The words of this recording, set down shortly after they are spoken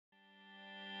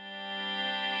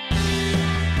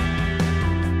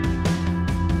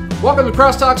Welcome to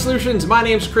Crosstalk Solutions. My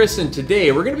name's Chris, and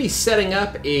today we're going to be setting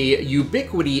up a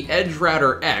Ubiquiti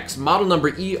EdgeRouter X, model number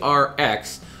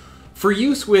ERX, for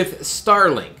use with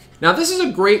Starlink. Now, this is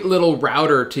a great little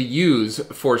router to use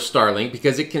for Starlink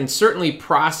because it can certainly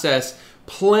process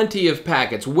plenty of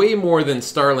packets, way more than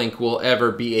Starlink will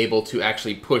ever be able to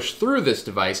actually push through this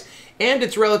device, and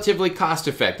it's relatively cost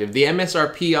effective. The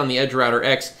MSRP on the EdgeRouter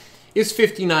X is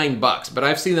 $59, but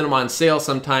I've seen them on sale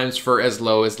sometimes for as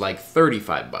low as like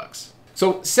 $35.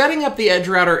 So setting up the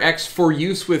EdgeRouter X for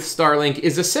use with Starlink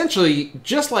is essentially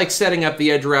just like setting up the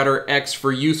EdgeRouter X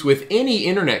for use with any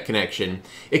internet connection,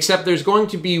 except there's going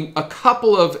to be a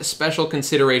couple of special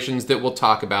considerations that we'll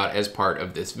talk about as part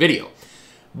of this video.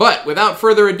 But without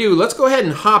further ado, let's go ahead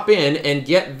and hop in and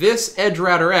get this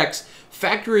EdgeRouter X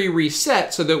factory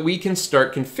reset so that we can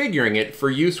start configuring it for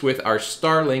use with our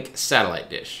Starlink satellite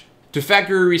dish. To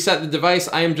factory reset the device,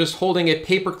 I am just holding a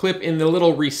paperclip in the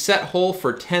little reset hole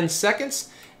for 10 seconds,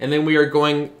 and then we are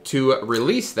going to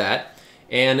release that,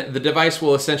 and the device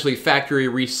will essentially factory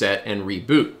reset and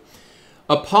reboot.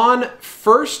 Upon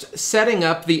first setting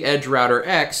up the EdgeRouter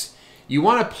X, you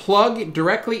want to plug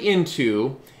directly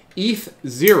into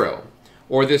ETH0,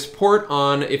 or this port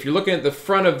on, if you're looking at the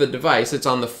front of the device, it's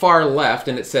on the far left,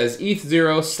 and it says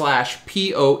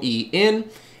ETH0/PoE in.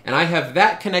 And I have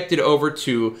that connected over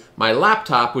to my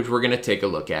laptop, which we're going to take a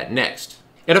look at next.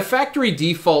 At a factory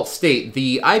default state,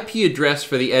 the IP address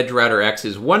for the EdgeRouter X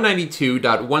is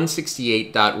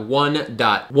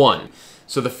 192.168.1.1.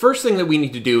 So the first thing that we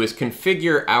need to do is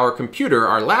configure our computer,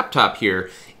 our laptop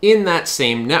here, in that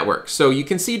same network. So you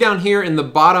can see down here in the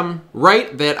bottom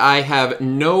right that I have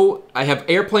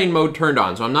airplane mode turned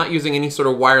on, so I'm not using any sort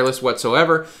of wireless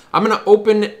whatsoever. I'm going to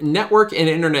open network and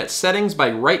internet settings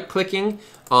by right-clicking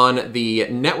on the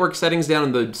network settings down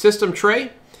in the system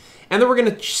tray, and then we're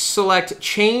going to select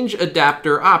change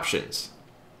adapter options.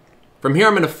 From here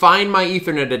I'm going to find my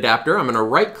Ethernet adapter, I'm going to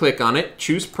right-click on it,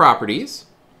 choose properties,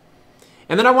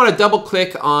 and then I want to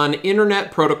double-click on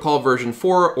Internet Protocol version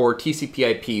 4 or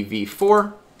TCP/IP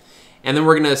v4, and then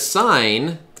we're going to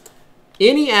assign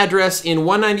any address in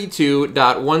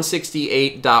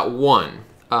 192.168.1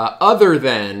 other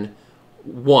than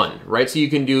 1, right? So you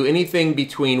can do anything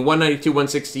between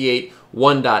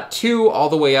 192.168.1.2 all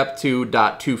the way up to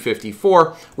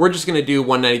 .254. We're just going to do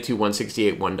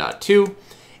 192.168.1.2,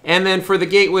 and then for the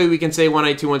gateway we can say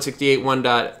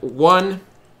 192.168.1.1.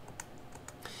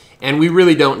 And we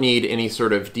really don't need any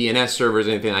sort of DNS servers or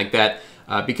anything like that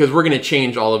because we're going to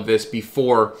change all of this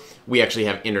before we actually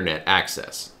have internet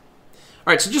access. All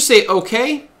right, so just say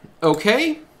OK,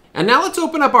 OK. And now let's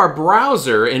open up our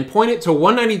browser and point it to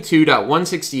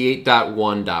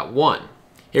 192.168.1.1.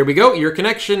 Here we go. Your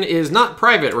connection is not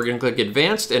private. We're going to click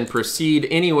Advanced and Proceed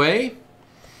anyway.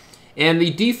 And the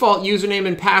default username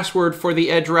and password for the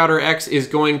EdgeRouter X is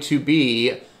going to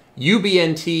be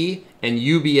UBNT and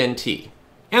UBNT.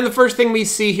 And the first thing we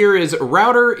see here is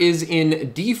router is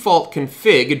in default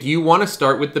config. Do you want to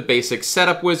start with the basic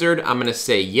setup wizard? I'm going to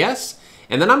say yes.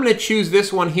 And then I'm going to choose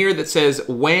this one here that says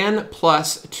WAN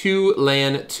plus 2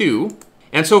 LAN 2.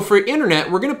 And so for internet,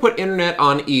 we're going to put internet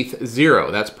on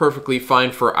ETH0. That's perfectly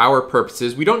fine for our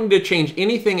purposes. We don't need to change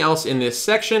anything else in this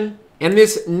section. And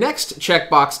this next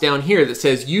checkbox down here that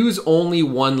says use only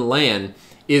one LAN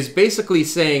is basically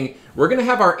saying we're going to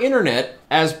have our internet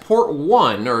as port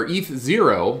 1 or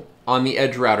ETH0 on the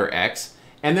EdgeRouter X,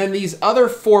 and then these other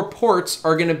 4 ports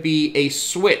are going to be a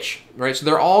switch, right? So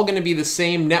they're all going to be the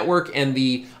same network, and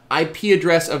the IP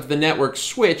address of the network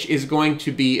switch is going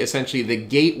to be essentially the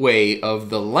gateway of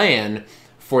the LAN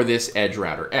for this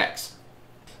EdgeRouter X.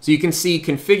 So you can see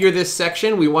configure this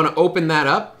section. We want to open that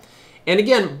up. And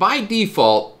again, by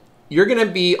default, you're going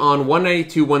to be on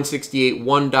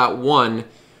 192.168.1.1,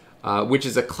 which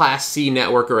is a Class C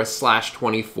network or a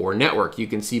 /24 network. You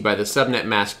can see by the subnet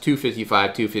mask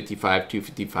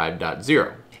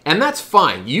 255.255.255.0. And that's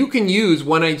fine. You can use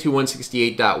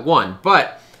 192.168.1,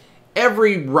 but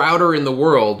every router in the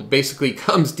world basically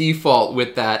comes default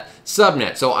with that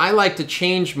subnet. So I like to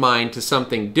change mine to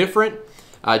something different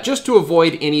just to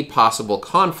avoid any possible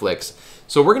conflicts.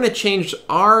 So we're going to change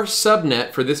our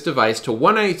subnet for this device to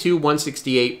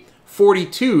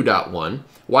 192.168.42.1.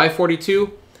 Why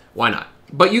 42? Why not?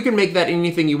 But you can make that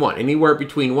anything you want, anywhere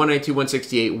between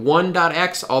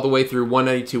 192.168.1.x all the way through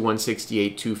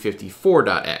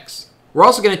 192.168.254.x. We're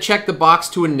also going to check the box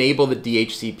to enable the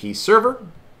dhcp server.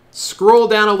 Scroll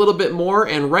down a little bit more,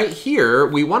 and right here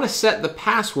we want to set the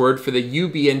password for the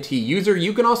UBNT user.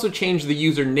 You can also change the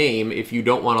username if you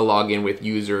don't want to log in with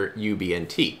user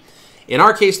UBNT. In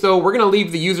our case though, we're going to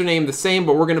leave the username the same,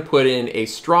 but we're going to put in a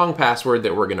strong password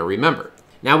that we're going to remember.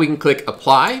 Now we can click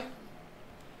Apply,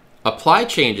 apply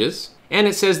changes, and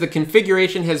it says the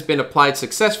configuration has been applied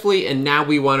successfully, and now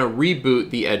we want to reboot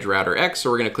the EdgeRouter X. So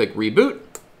we're going to click reboot,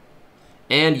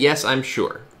 and yes, I'm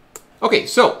sure. Okay,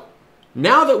 so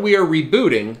now that we are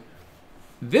rebooting,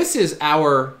 this is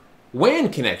our WAN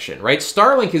connection, right?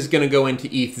 Starlink is going to go into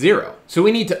ETH0. So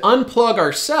we need to unplug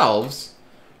ourselves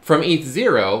from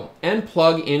ETH0 and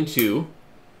plug into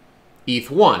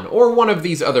ETH1 or one of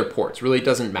these other ports. Really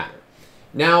doesn't matter.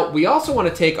 Now, we also want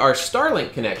to take our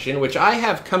Starlink connection, which I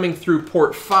have coming through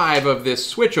port 5 of this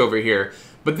switch over here,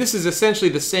 but this is essentially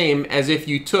the same as if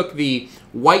you took the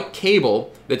white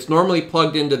cable that's normally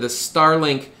plugged into the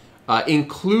Starlink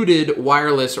included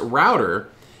wireless router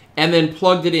and then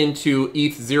plugged it into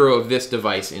ETH0 of this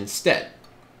device instead.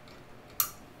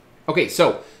 Okay,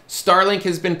 so Starlink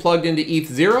has been plugged into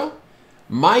ETH0.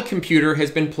 My computer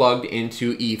has been plugged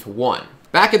into ETH1.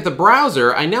 Back at the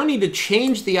browser, I now need to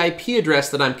change the IP address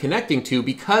that I'm connecting to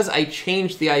because I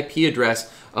changed the IP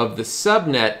address of the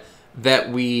subnet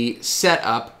that we set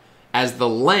up as the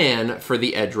LAN for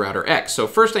the EdgeRouter X. So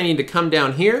first I need to come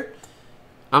down here.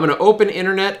 I'm going to open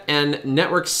Internet and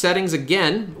Network Settings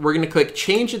again. We're going to click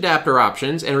Change Adapter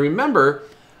Options. And remember,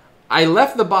 I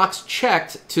left the box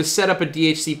checked to set up a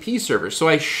DHCP server. So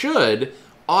I should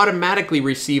automatically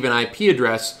receive an IP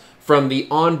address from the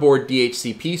onboard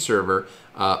DHCP server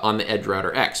on the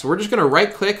EdgeRouter X. So we're just going to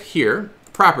right-click here,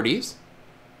 Properties,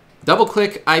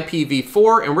 double-click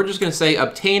IPv4, and we're just going to say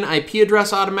Obtain IP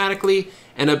address automatically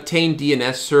and Obtain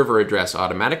DNS server address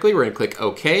automatically. We're going to click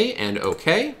OK and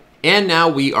OK. And now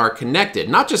we are connected.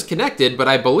 Not just connected, but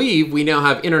I believe we now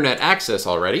have internet access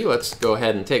already. Let's go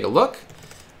ahead and take a look.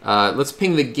 Let's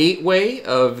ping the gateway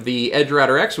of the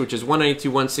EdgeRouter X, which is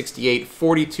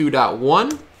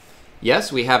 192.168.42.1.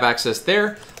 Yes, we have access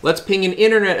there. Let's ping an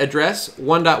internet address,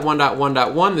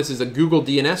 1.1.1.1. This is a Google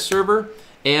DNS server,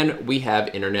 and we have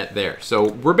internet there. So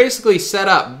we're basically set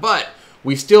up, but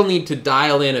we still need to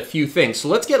dial in a few things. So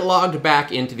let's get logged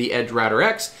back into the EdgeRouter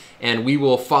X, and we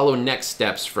will follow next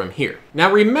steps from here.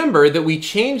 Now remember that we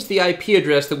changed the IP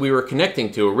address that we were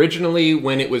connecting to. Originally,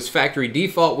 when it was factory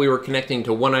default, we were connecting to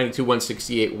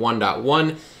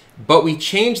 192.168.1.1, but we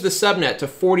changed the subnet to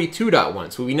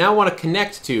 42.1. So we now want to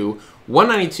connect to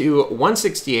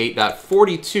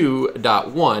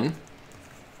 192.168.42.1.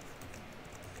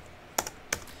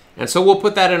 And so we'll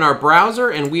put that in our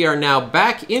browser, and we are now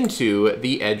back into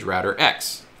the EdgeRouter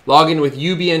X. Log in with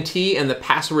UBNT and the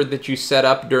password that you set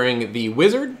up during the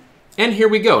wizard. And here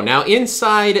we go. Now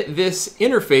inside this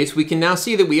interface, we can now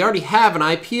see that we already have an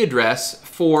IP address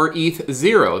for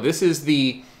ETH0. This is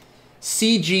the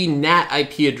CG NAT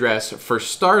IP address for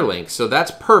Starlink. So that's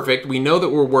perfect. We know that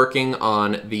we're working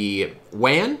on the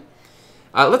WAN.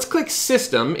 Let's click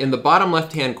System in the bottom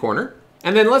left-hand corner.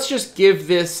 And then let's just give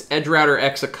this EdgeRouter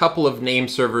X a couple of name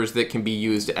servers that can be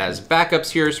used as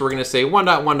backups here. So we're going to say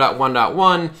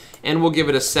 1.1.1.1, and we'll give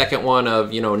it a second one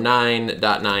of,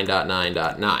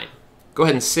 9.9.9.9. Go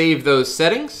ahead and save those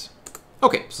settings.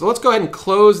 Okay, so let's go ahead and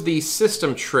close the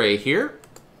system tray here.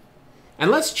 And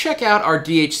let's check out our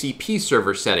DHCP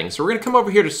server settings. So we're going to come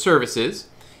over here to Services,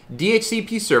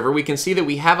 DHCP server. We can see that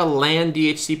we have a LAN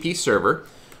DHCP server.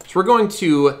 So we're going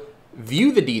to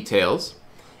view the details.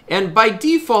 And by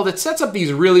default, it sets up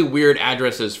these really weird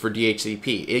addresses for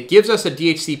DHCP. It gives us a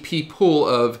DHCP pool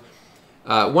of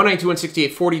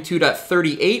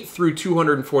 192.168.42.38 through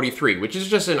 243, which is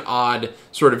just an odd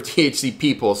sort of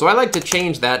DHCP pool. So I like to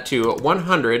change that to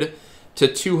 100 to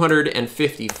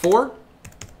 254.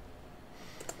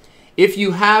 If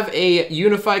you have a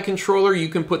unified controller, you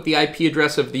can put the IP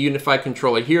address of the unified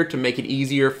controller here to make it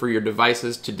easier for your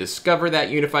devices to discover that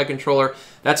unified controller.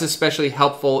 That's especially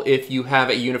helpful if you have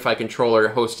a unified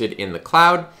controller hosted in the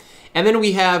cloud. And then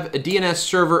we have a DNS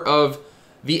server of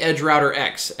the EdgeRouter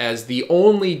X as the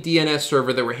only DNS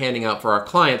server that we're handing out for our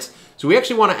clients. So we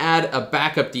actually want to add a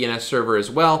backup DNS server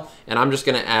as well. And I'm just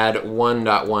going to add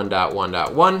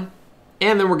 1.1.1.1.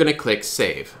 And then we're going to click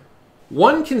Save.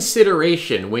 One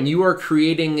consideration when you are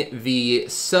creating the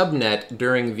subnet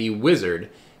during the wizard,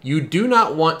 you do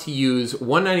not want to use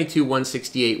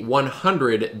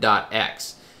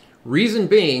 192.168.100.x. Reason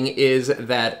being is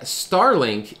that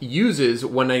Starlink uses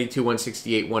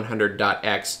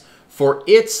 192.168.100.x for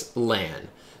its LAN.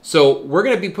 So we're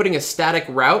going to be putting a static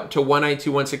route to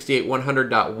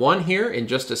 192.168.100.1 here in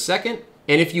just a second.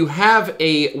 And if you have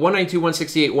a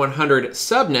 192.168.100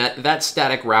 subnet, that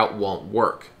static route won't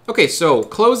work. Okay, so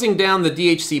closing down the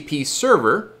DHCP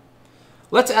server,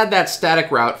 let's add that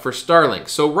static route for Starlink.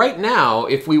 So right now,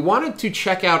 if we wanted to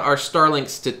check out our Starlink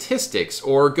statistics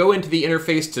or go into the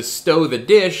interface to stow the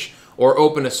dish or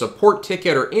open a support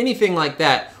ticket or anything like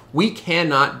that, We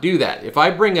cannot do that. If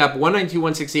I bring up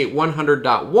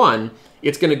 192.168.100.1,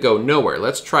 it's going to go nowhere.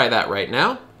 Let's try that right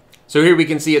now. So here we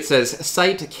can see it says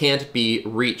site can't be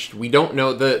reached. We don't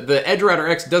know, the EdgeRouter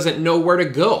X doesn't know where to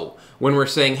go when we're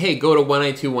saying, hey, go to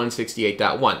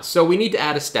 192.168.1. So we need to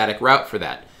add a static route for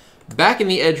that. Back in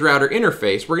the EdgeRouter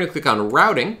interface, we're going to click on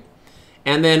routing,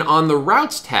 and then on the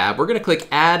routes tab, we're going to click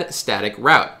add static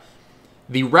route.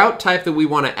 The route type that we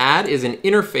want to add is an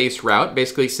interface route,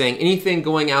 basically saying anything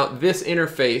going out this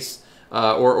interface,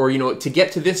 or to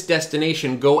get to this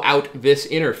destination, go out this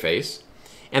interface.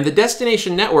 And the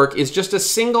destination network is just a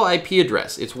single IP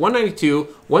address. It's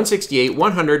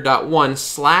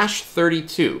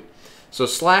 192.168.100.1/32. So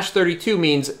 /32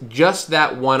 means just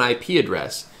that one IP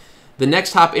address. The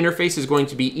next hop interface is going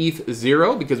to be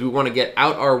ETH0 because we want to get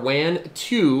out our WAN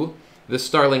to the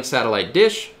Starlink satellite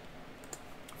dish.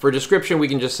 For description, we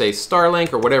can just say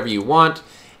Starlink or whatever you want.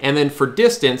 And then for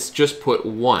distance, just put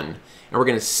 1. And we're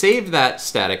going to save that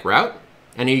static route.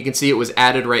 And you can see it was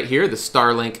added right here, the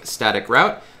Starlink static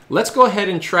route. Let's go ahead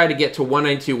and try to get to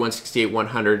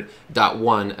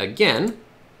 192.168.100.1 again.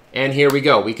 And here we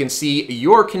go. We can see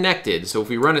you're connected. So if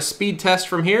we run a speed test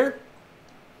from here,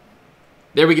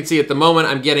 there we can see at the moment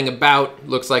I'm getting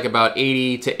looks like about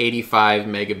 80 to 85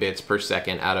 megabits per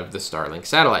second out of the Starlink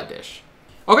satellite dish.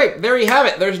 Okay, there you have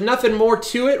it. There's nothing more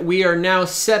to it. We are now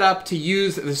set up to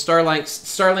use the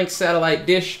Starlink satellite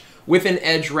dish with an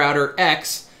EdgeRouter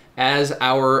X as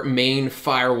our main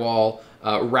firewall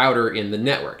router in the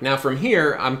network. Now from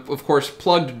here, I'm of course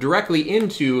plugged directly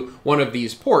into one of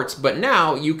these ports, but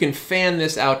now you can fan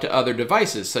this out to other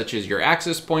devices, such as your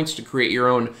access points to create your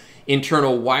own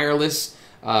internal wireless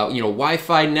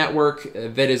Wi-Fi network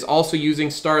that is also using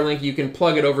Starlink. You can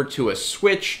plug it over to a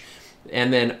switch,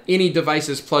 and then any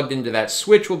devices plugged into that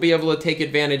switch will be able to take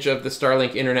advantage of the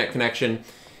Starlink internet connection.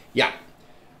 Yeah,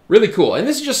 really cool. And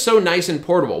this is just so nice and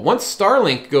portable. Once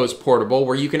Starlink goes portable,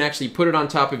 where you can actually put it on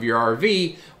top of your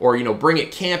RV or bring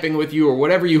it camping with you or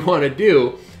whatever you want to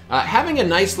do, having a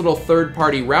nice little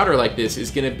third-party router like this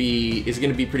is going to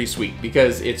be pretty sweet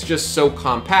because it's just so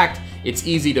compact. It's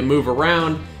easy to move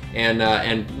around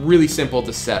and really simple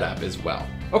to set up as well.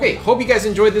 Okay, hope you guys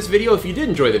enjoyed this video. If you did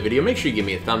enjoy the video, make sure you give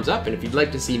me a thumbs up, and if you'd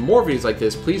like to see more videos like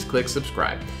this, please click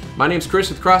subscribe. My name's Chris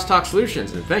with Crosstalk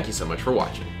Solutions, and thank you so much for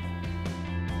watching.